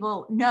plant that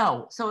people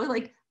know. So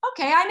like,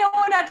 okay, I know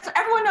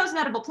everyone knows an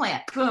edible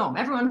plant. Boom,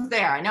 everyone's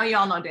there. I know you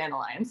all know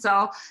dandelion.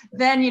 So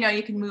then,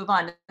 you can move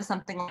on to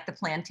something like the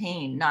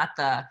plantain, not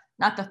the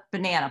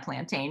banana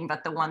plantain,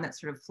 but the one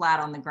that's sort of flat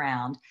on the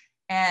ground.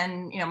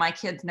 And, my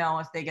kids know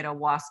if they get a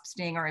wasp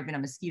sting or even a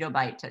mosquito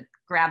bite to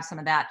grab some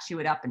of that, chew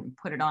it up and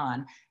put it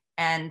on.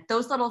 And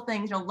those little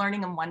things,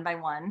 learning them one by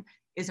one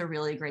is a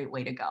really great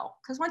way to go.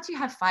 Because once you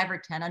have 5 or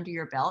 10 under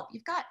your belt,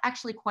 you've got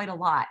actually quite a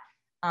lot.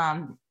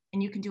 And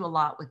you can do a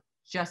lot with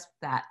just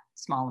that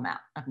small amount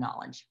of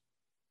knowledge.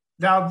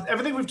 Now,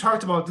 everything we've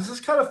talked about, does this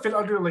kind of fit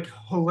under like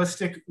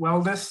holistic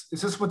wellness?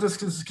 Is this what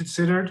this is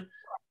considered?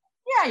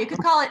 Yeah, you could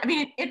call it,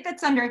 it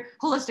fits under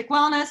holistic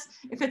wellness.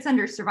 It fits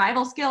under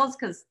survival skills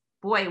because,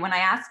 boy, when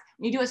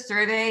you do a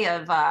survey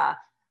of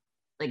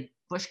like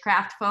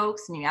bushcraft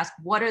folks and you ask,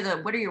 what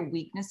are your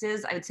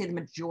weaknesses? I would say the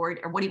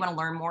majority, or what do you want to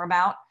learn more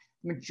about?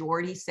 The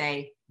majority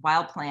say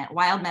wild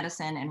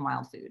medicine and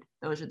wild food.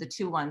 Those are the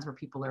 2 ones where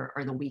people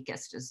are the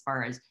weakest as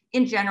far as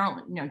in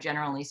general,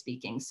 generally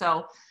speaking.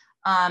 So,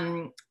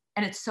 and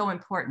it's so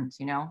important,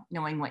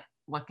 knowing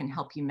what can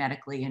help you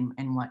medically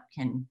and what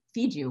can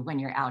feed you when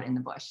you're out in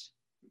the bush.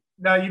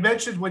 Now, you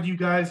mentioned when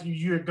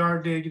you're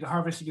gardening and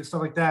harvesting and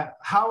stuff like that.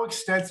 How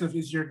extensive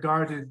is your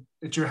garden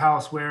at your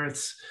house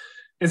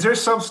is there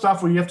some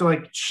stuff where you have to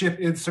like ship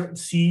in certain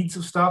seeds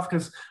of stuff?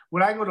 Because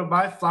when I go to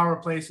my flower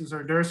places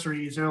or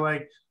nurseries, they're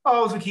like,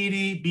 oh,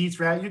 zucchini, beets,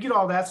 you get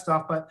all that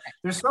stuff. But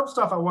there's some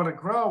stuff I want to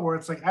grow where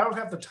it's like, I don't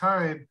have the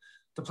time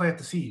to plant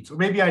the seeds. Or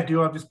maybe I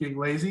do, I'm just being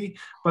lazy.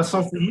 But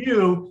so for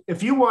you,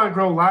 if you want to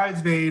grow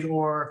lion's mane,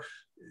 or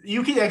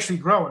you can actually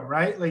grow it,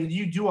 right? Like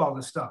you do all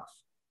this stuff.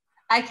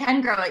 I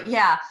can grow it,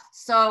 yeah.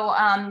 So,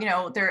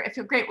 if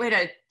a great way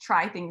to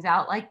try things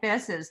out like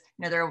this is,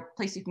 there are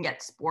places you can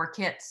get spore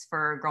kits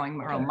for growing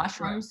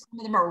mushrooms. Some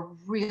of them are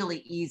really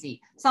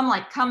easy. Some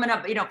like come in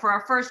a, for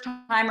our first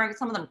timer,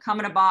 some of them come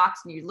in a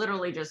box and you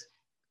literally just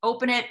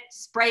open it,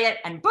 spray it,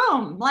 and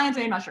boom, lion's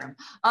mane mushroom.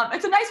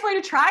 It's a nice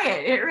way to try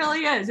it. It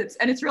really is.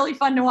 It's really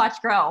fun to watch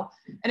grow,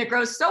 and it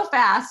grows so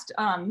fast.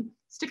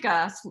 Stick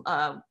a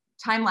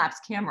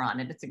time-lapse camera on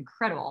it. It's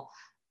incredible.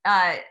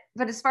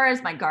 But as far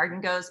as my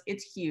garden goes,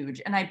 it's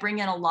huge, and I bring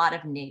in a lot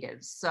of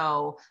natives.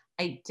 So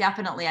I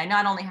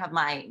not only have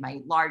my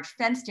large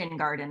fenced-in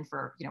garden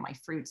for my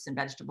fruits and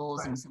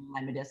vegetables and some of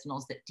my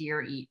medicinals that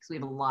deer eat, because we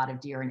have a lot of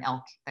deer and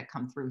elk that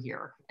come through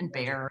here, and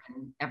bear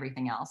and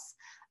everything else.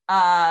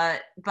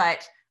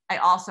 But I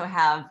also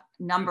have a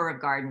number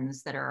of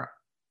gardens that are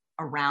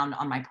around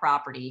on my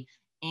property,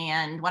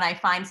 and when I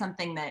find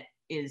something that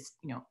is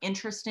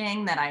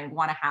interesting that I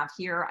want to have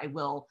here, I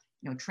will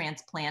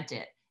transplant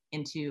it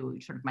into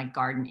sort of my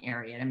garden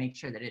area to make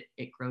sure that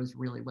it grows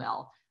really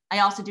well. I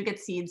also do get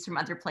seeds from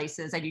other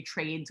places. I do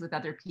trades with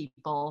other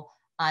people.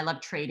 I love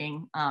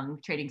trading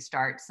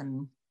starts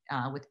and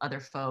with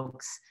other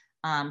folks.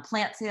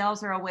 Plant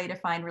sales are a way to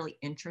find really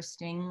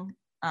interesting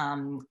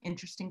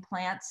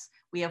plants.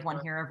 We have one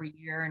here every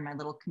year in my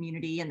little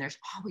community, and there's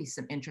always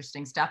some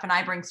interesting stuff. And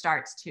I bring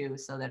starts too,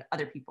 so that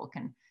other people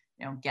can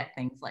get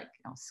things like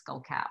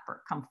skullcap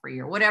or comfrey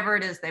or whatever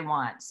it is they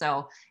want.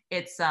 So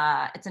it's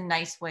a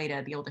nice way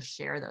to be able to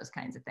share those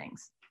kinds of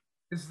things.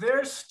 Is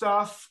there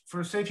stuff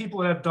for, say, people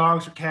that have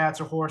dogs or cats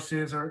or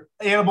horses or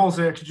animals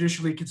that are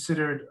traditionally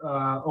considered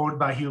owned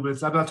by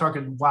humans? I'm not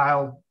talking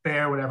wild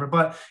bear, whatever,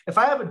 but if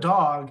I have a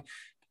dog,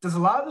 does a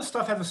lot of this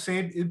stuff have the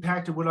same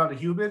impact it would on a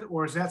human,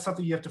 or is that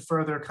something you have to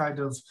further kind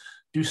of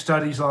do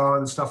studies on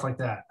and stuff like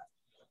that?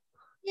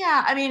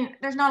 Yeah,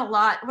 there's not a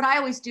lot. What I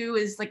always do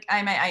is like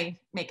I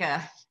make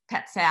a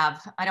pet salve.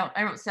 I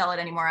don't sell it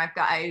anymore. I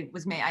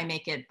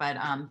make it, but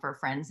for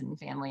friends and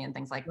family and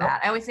things like that.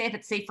 I always say if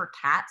it's safe for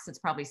cats, it's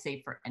probably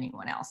safe for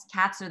anyone else.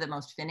 Cats are the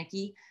most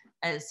finicky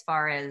as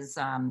far as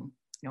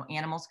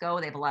animals go.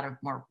 They have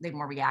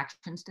more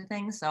reactions to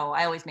things. So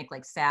I always make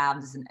like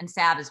salves, and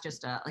salve is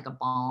just like a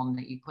balm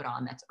that you put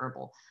on that's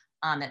herbal.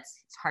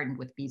 It's hardened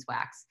with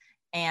beeswax,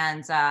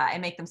 and I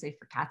make them safe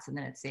for cats, and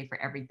then it's safe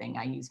for everything.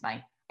 I use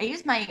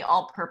my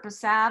all-purpose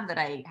salve that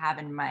I have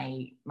in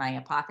my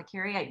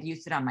apothecary. I've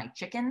used it on my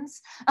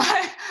chickens.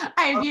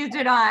 I've used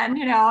it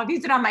on, I've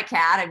used it on my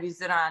cat. I've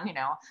used it on,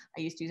 I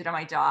used to use it on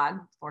my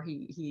dog before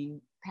he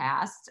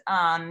passed.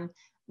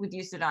 We've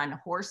used it on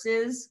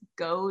horses,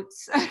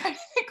 goats, I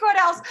think what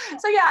else?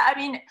 So yeah,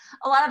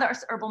 a lot of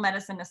the herbal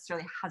medicine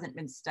necessarily hasn't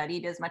been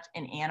studied as much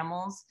in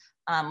animals,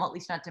 well, at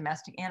least not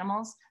domestic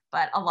animals,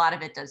 but a lot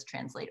of it does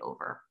translate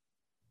over.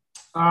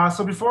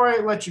 So before I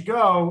let you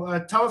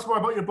go, tell us more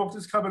about your book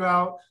that's coming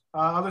out,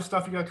 other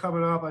stuff you got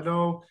coming up. I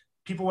know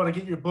people want to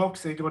get your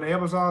books. They go to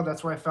Amazon.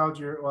 That's where I found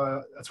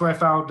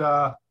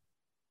the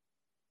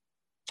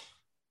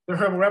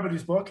Herbal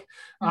Remedies book.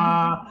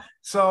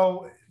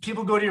 So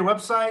people go to your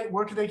website.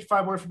 Where can they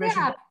find more information?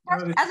 Yeah,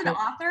 as an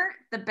author,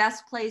 the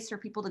best place for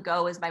people to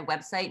go is my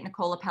website,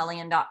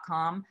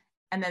 NicoleApelian.com,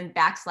 and then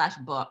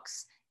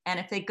 /books. And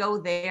if they go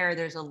there,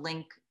 there's a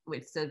link.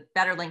 It's a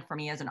better link for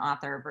me as an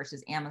author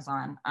versus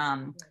Amazon.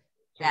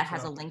 That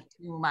has a link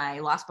to my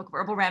Lost Book of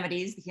Herbal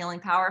Remedies, The Healing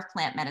Power of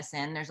Plant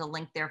Medicine. There's a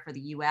link there for the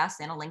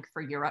US and a link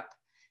for Europe.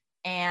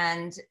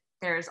 And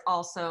there's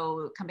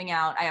also coming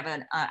out, I have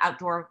an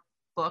outdoor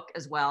book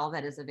as well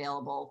that is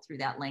available through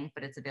that link,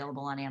 but it's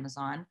available on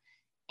Amazon.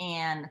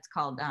 And it's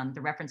called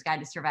The Reference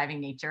Guide to Surviving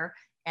Nature.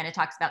 And it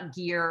talks about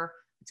gear,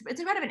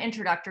 it's kind of an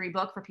introductory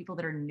book for people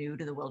that are new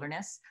to the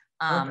wilderness.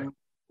 Okay.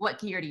 What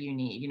gear do you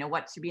need?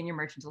 What should be in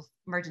your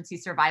emergency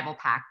survival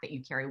pack that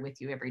you carry with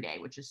you every day,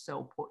 which is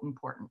so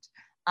important.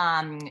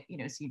 So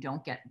you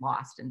don't get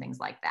lost and things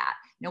like that.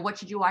 What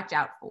should you watch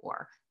out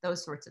for?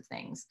 Those sorts of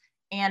things.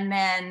 And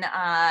then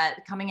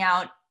coming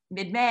out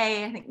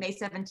mid-May, I think May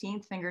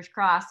 17th, fingers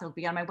crossed, it'll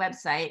be on my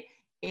website,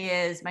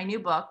 is my new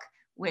book,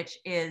 which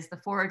is The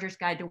Forager's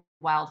Guide to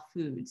Wild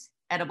Foods,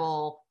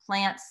 edible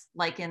plants,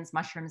 lichens,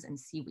 mushrooms, and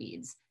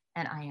seaweeds.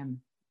 And I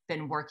am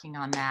been working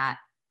on that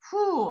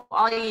all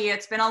year.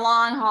 It's been a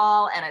long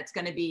haul, and it's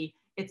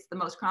the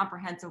most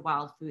comprehensive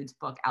wild foods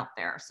book out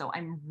there. So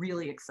I'm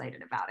really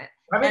excited about it.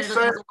 I'm and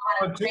excited. It has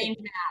a lot of range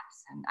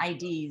maps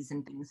and IDs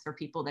and things for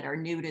people that are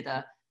new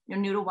to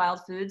new to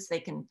wild foods. They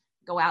can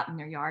go out in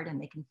their yard and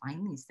they can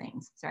find these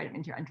things. Sorry, I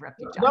didn't interrupt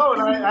you, John.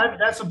 No, and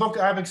that's a book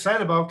I'm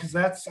excited about, because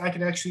I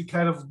can actually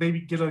kind of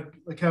maybe get a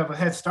kind of a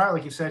head start,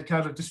 like you said,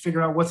 kind of just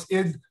figure out what's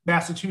in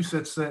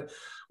Massachusetts,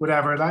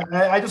 whatever. And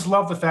I just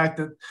love the fact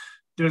that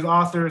there's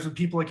authors and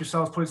people like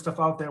yourselves putting stuff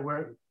out there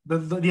where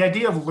the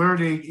idea of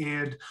learning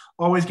and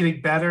always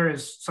getting better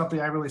is something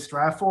I really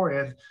strive for.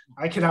 And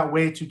I cannot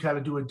wait to kind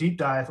of do a deep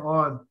dive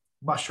on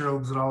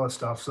mushrooms and all that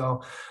stuff.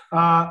 So,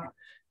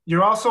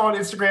 you're also on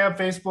Instagram,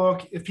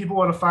 Facebook. If people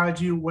want to find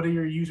you, what are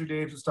your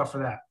usernames and stuff for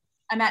that?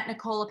 I'm at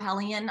Nicole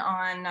Apelian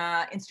on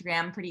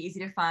Instagram, pretty easy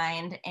to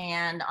find.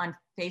 And on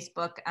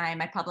Facebook,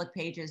 my public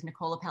page is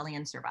Nicole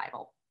Apelian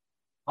Survival.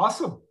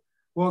 Awesome.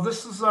 Well,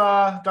 this is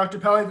Dr.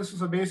 Apelian. This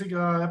was an amazing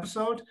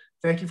episode.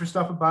 Thank you for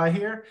stopping by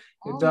here.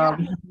 And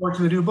looking forward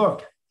to the new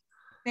book.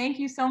 Thank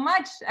you so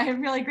much. I had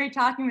really great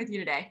talking with you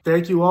today.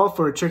 Thank you all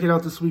for checking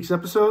out this week's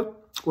episode.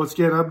 Once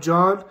again, I'm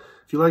John.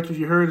 If you liked what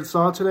you heard and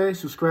saw today,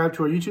 subscribe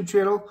to our YouTube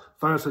channel,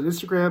 find us on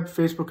Instagram,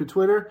 Facebook, and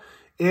Twitter,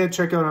 and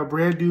check out our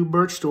brand new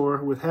merch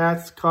store with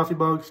hats, coffee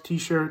mugs,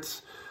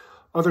 t-shirts,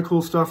 other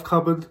cool stuff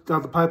coming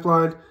down the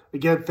pipeline.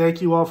 Again,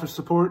 thank you all for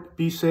support.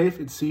 Be safe,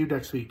 and see you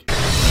next week.